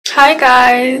Hi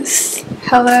guys,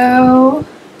 hello.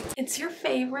 It's your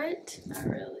favorite, not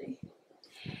really.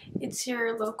 It's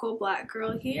your local black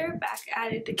girl here, back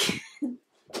at it again.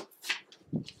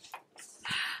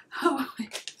 Oh my.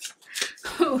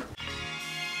 Oh.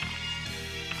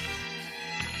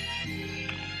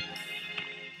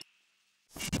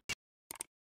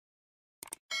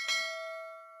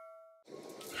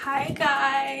 Hi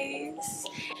guys,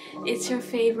 it's your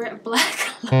favorite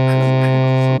black local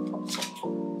girl.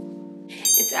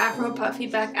 It's Afro Puffy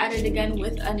back at it again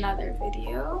with another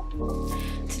video.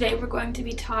 Today we're going to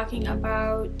be talking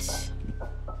about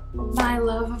my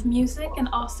love of music and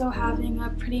also having a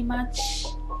pretty much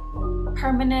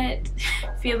permanent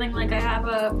feeling like I have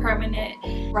a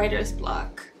permanent writer's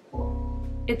block.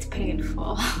 It's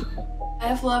painful.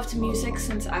 I've loved music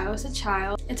since I was a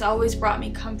child. It's always brought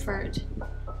me comfort.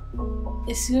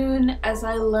 As soon as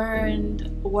I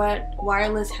learned what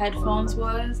wireless headphones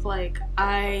was, like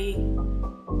I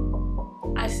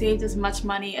saved as much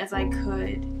money as I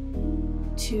could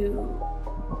to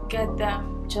get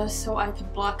them just so I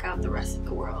could block out the rest of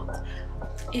the world.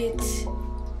 It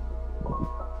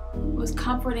was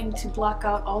comforting to block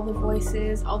out all the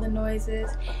voices, all the noises,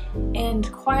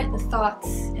 and quiet the thoughts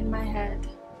in my head.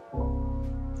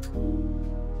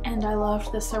 And I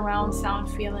loved the surround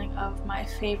sound feeling of my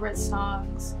favorite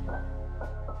songs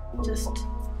just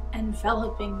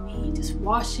enveloping me, just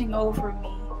washing over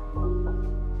me.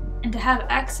 And to have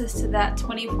access to that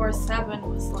 24/7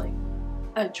 was like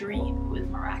a dream. It was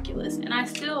miraculous. And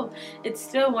it's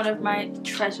still one of my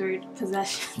treasured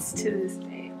possessions to this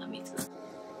day. Let me tell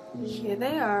you. Here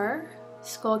they are,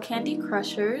 Skull Candy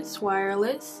Crushers,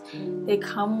 wireless. They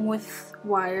come with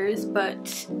wires,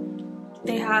 but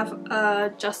they have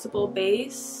a adjustable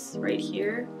base right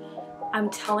here. I'm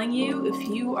telling you, if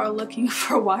you are looking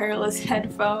for wireless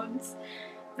headphones,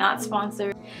 not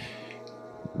sponsored,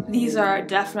 these are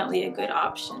definitely a good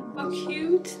option. How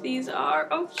cute these are.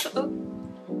 Oh.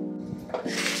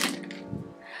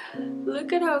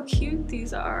 Look at how cute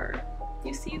these are.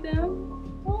 You see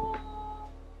them? Oh.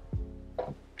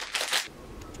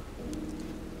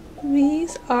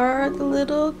 These are the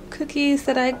little cookies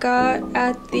that I got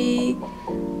at the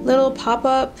little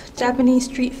pop-up Japanese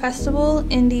street festival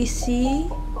in DC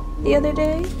the other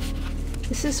day.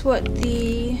 This is what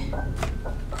the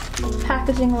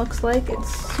packaging looks like. It's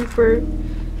super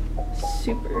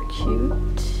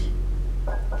cute.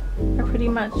 I pretty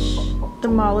much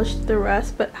demolished the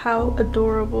rest, but how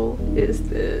adorable is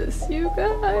this, you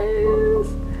guys?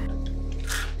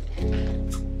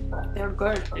 They're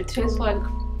good. It tastes like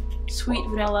sweet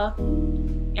vanilla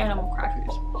animal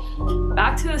crackers.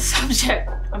 Back to the subject.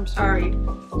 I'm sorry.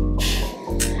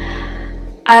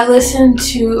 I listen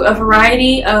to a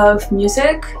variety of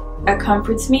music that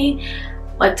comforts me.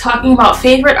 Like talking about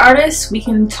favorite artists, we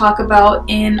can talk about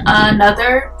in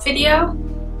another video.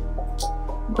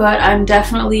 But I'm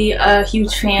definitely a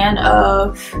huge fan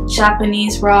of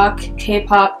Japanese rock,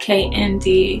 K-pop,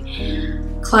 K-indie,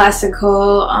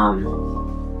 classical.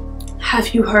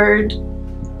 Have you heard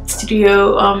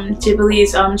Studio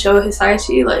Ghibli's Joe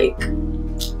Hisaishi? Like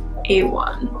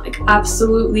A1, like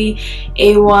absolutely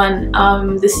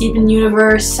A1. The Steven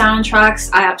Universe soundtracks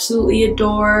I absolutely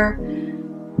adore,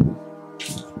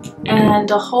 and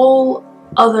a whole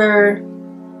other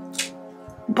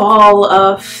ball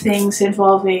of things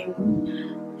involving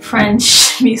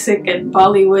French music and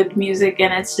Bollywood music,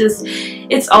 and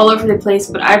it's all over the place.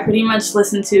 But I pretty much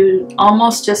listen to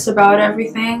almost just about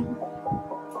everything,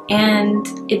 and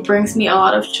it brings me a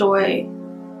lot of joy,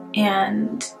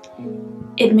 and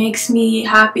it makes me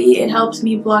happy. It helps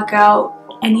me block out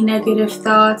any negative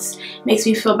thoughts, makes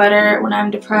me feel better when I'm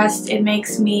depressed. It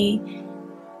makes me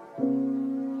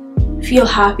feel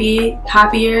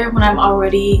happier when I'm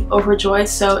already overjoyed.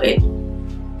 So it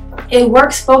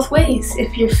works both ways.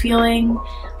 If you're feeling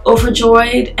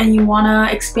overjoyed and you want to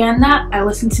expand that, I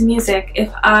listen to music.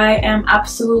 If I am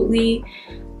absolutely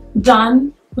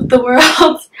done with the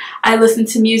world, I listen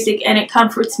to music, and it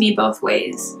comforts me both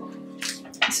ways.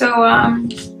 So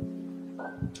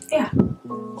yeah.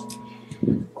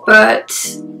 But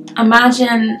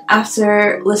imagine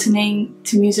after listening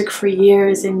to music for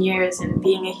years and years and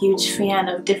being a huge fan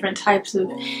of different types of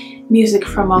music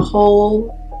from a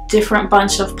whole different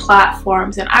bunch of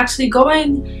platforms, and actually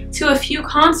going to a few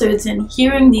concerts and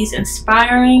hearing these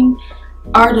inspiring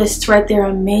artists write their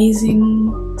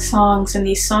amazing songs, and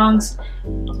these songs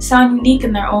sound unique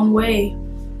in their own way.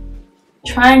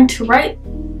 Trying to write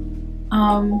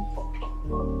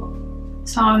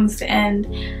songs and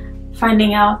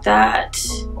finding out that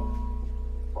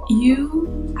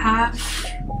you have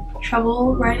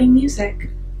trouble writing music.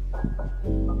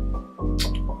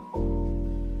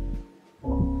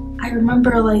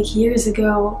 remember like years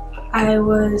ago, I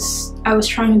was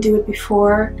trying to do it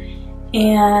before,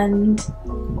 and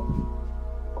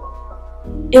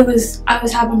I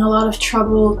was having a lot of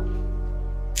trouble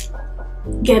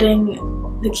getting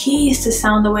the keys to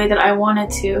sound the way that I wanted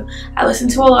to. I listen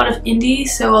to a lot of indie,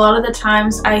 so a lot of the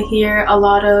times I hear a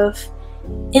lot of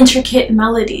intricate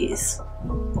melodies.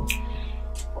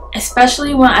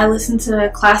 Especially when I listen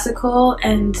to classical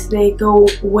and they go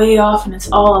way off and it's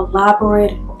all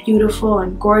elaborate and beautiful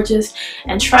and gorgeous,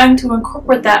 and trying to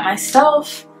incorporate that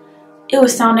myself, it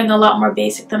was sounding a lot more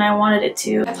basic than I wanted it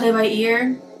to. I play by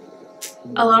ear.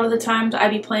 A lot of the times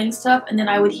I'd be playing stuff and then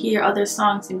I would hear other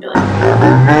songs and be like,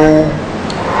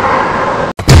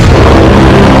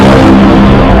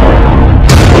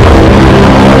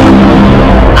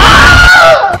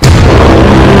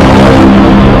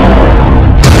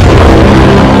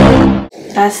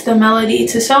 that's the melody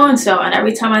to so-and-so, and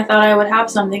every time I thought I would have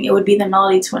something, it would be the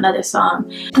melody to another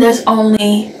song. There's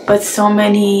only but so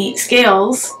many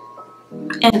scales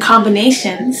and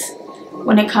combinations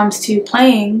when it comes to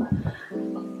playing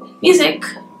music,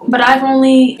 but I've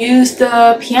only used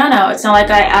the piano. It's not like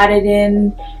I added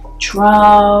in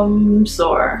drums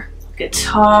or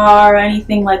guitar or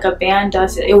anything like a band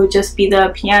does it. It would just be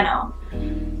the piano.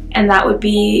 And that would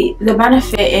be the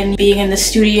benefit in being in the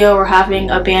studio or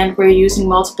having a band where you're using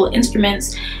multiple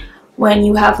instruments. When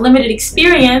you have limited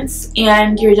experience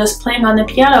and you're just playing on the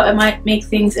piano, it might make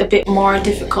things a bit more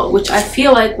difficult, which I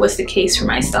feel like was the case for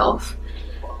myself.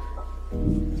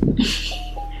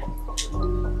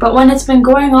 But when it's been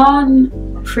going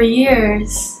on for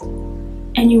years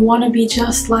and you want to be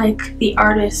just like the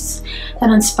artists that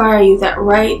inspire you, that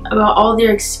write about all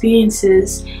their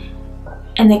experiences,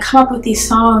 and they come up with these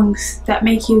songs that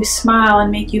make you smile and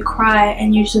make you cry,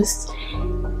 and you're just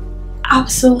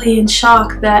absolutely in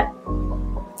shock that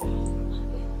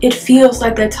it feels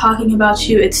like they're talking about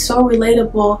you. It's so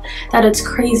relatable that it's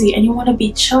crazy, and you want to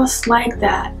be just like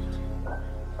that.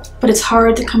 But it's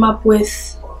hard to come up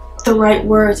with the right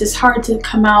words. It's hard to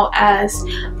come out as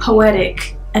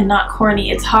poetic and not corny.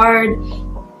 It's hard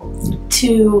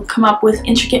to come up with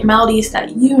intricate melodies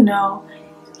that you know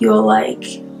you'll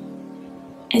like.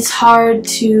 It's hard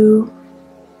to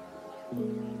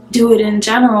do it in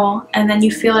general, and then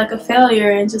you feel like a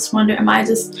failure and just wonder, am I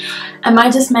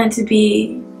just meant to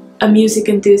be a music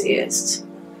enthusiast?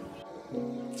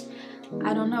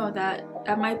 I don't know, that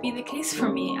might be the case for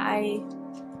me. I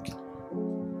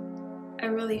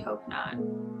really hope not.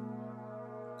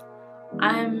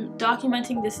 I'm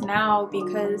documenting this now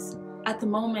because at the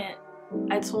moment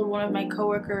I told one of my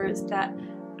coworkers that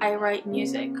I write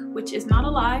music, which is not a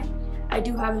lie. I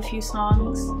do have a few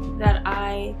songs that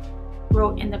I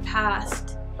wrote in the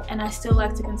past, and I still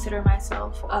like to consider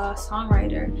myself a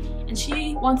songwriter. And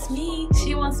she wants me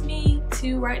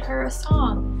to write her a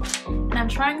song. And I'm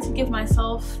trying to give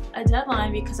myself a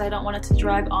deadline because I don't want it to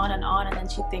drag on, and then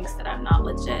she thinks that I'm not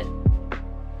legit.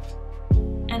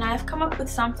 And I've come up with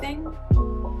something.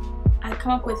 I've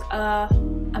come up with a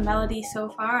melody so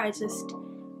far. I just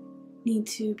need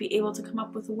to be able to come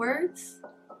up with words.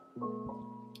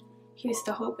 Here's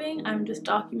to hoping. I'm just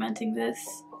documenting this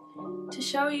to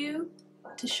show you,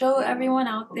 to show everyone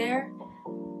out there.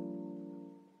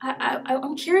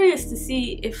 I'm curious to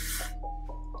see if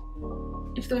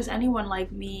there's anyone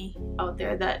like me out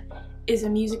there that is a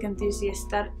music enthusiast,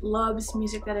 that loves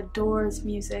music, that adores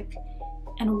music,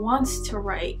 and wants to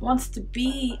write, wants to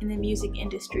be in the music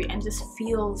industry, and just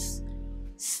feels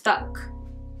stuck.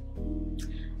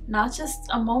 Not just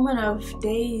a moment of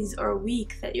days or a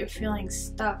week that you're feeling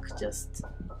stuck, just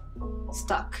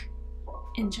stuck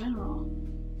in general.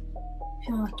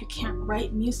 Feeling like you can't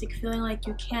write music, feeling like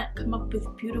you can't come up with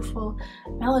beautiful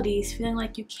melodies, feeling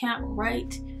like you can't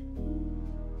write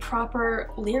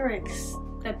proper lyrics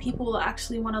that people will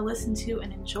actually want to listen to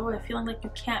and enjoy, feeling like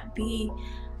you can't be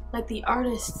like the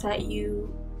artists that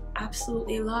you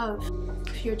absolutely love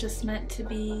if you're just meant to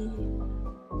be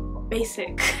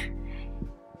basic.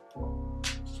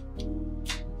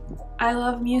 I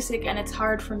love music, and it's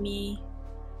hard for me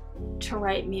to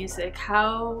write music.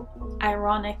 How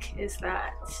ironic is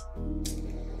that?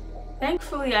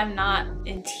 Thankfully, I'm not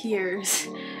in tears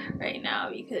right now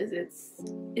because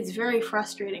it's very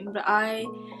frustrating, but I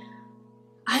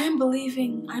am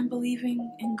believing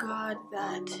in God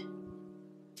that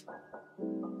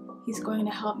He's going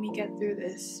to help me get through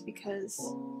this,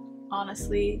 because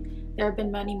honestly, there have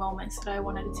been many moments that I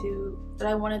wanted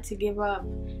to give up.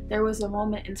 There was a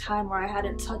moment in time where I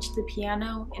hadn't touched the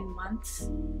piano in months,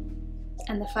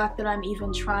 and the fact that I'm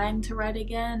even trying to write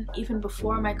again, even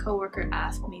before my coworker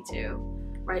asked me to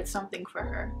write something for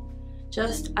her,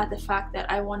 just at the fact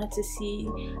that I wanted to see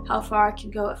how far I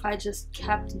could go if I just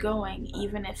kept going,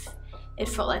 even if it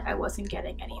felt like I wasn't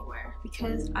getting anywhere,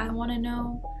 because I want to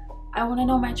know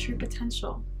my true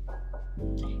potential.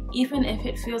 Even if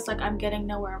it feels like I'm getting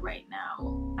nowhere right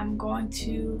now, I'm going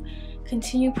to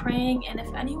continue praying. And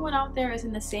if anyone out there is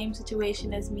in the same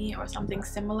situation as me or something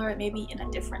similar, maybe in a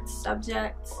different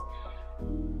subject,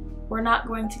 we're not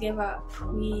going to give up.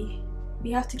 We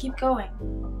have to keep going.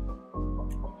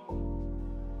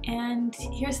 And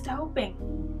here's to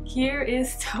hoping. Here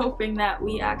is to hoping that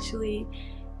we actually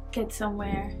get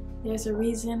somewhere. There's a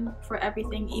reason for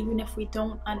everything, even if we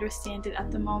don't understand it at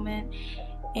the moment.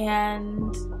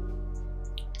 And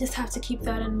just have to keep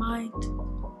that in mind.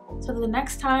 So the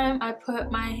next time I put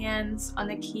my hands on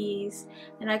the keys,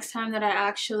 the next time that I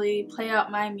actually play out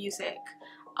my music,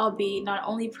 I'll be not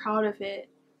only proud of it,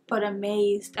 but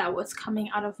amazed at what's coming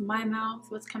out of my mouth,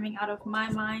 what's coming out of my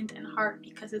mind and heart,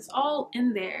 because it's all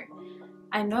in there.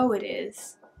 I know it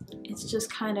is. It's just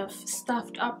kind of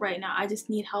stuffed up right now. I just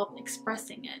need help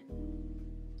expressing it.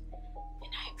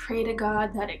 And I pray to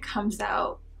God that it comes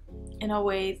out in a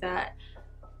way that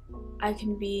I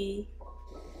can be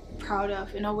proud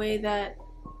of, in a way that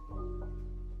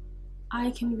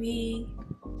I can be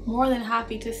more than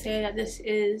happy to say that this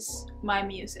is my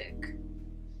music,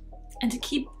 and to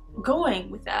keep going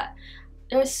with that.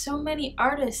 There's so many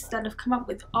artists that have come up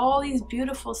with all these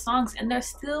beautiful songs and they're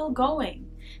still going.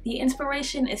 The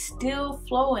inspiration is still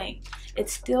flowing.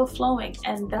 It's still flowing,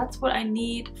 and that's what I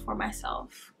need for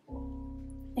myself.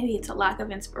 Maybe it's a lack of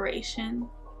inspiration,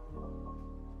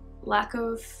 lack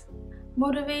of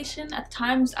motivation. At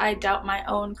times I doubt my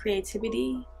own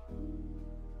creativity,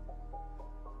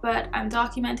 but I'm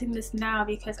documenting this now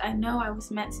because I know I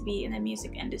was meant to be in the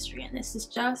music industry, and this is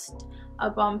just a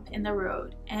bump in the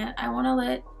road. And I want to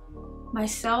let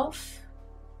myself,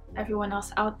 everyone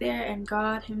else out there, and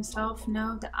God himself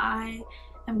know that I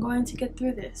am going to get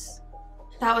through this.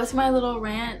 That was my little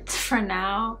rant for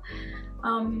now.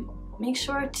 Make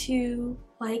sure to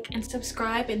like and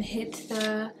subscribe and hit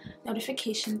the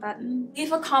notification button.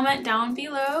 Leave a comment down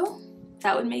below.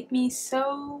 That would make me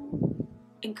so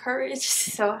encouraged,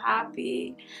 so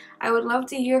happy. I would love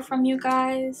to hear from you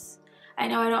guys. I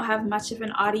know I don't have much of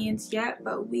an audience yet,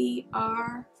 but we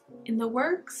are in the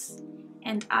works,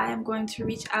 and I am going to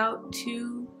reach out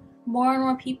to more and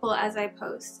more people as I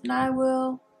post, and I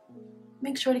will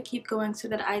make sure to keep going so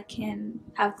that I can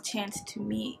have the chance to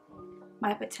meet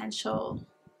my potential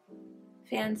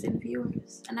fans and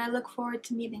viewers, and I look forward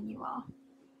to meeting you all.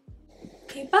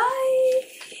 Okay, bye!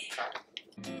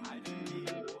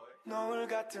 노을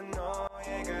같은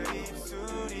너의 그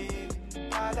입술이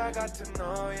바다 같은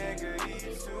너의 그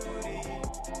입술이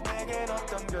내겐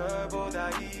어떤 별보다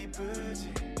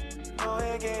이쁘지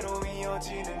너에게로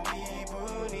이어지는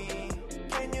기분이